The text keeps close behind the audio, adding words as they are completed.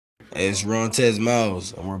Hey, it's Rontez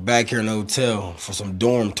Miles, and we're back here in the hotel for some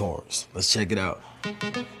dorm tours. Let's check it out.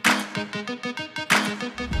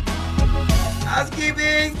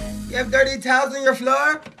 Housekeeping! You have dirty towels on your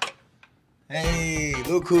floor? Hey,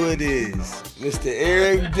 look who it is. Mr.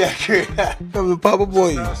 Eric Decker. Come to pop up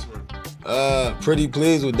on you. Pretty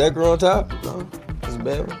pleased with Decker on top? No, that's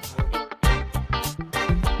bad.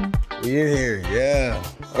 We in here, yeah.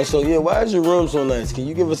 So yeah, why is your room so nice? Can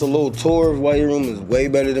you give us a little tour of why your room is way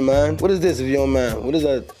better than mine? What is this, if you don't mind? What is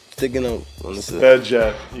that sticking up on the side?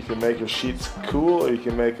 BedJet. You can make your sheets cool or you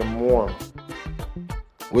can make them warm.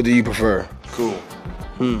 What do you prefer? Cool.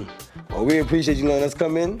 Well, we appreciate you letting us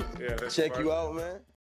come in. Yeah, check you out, man.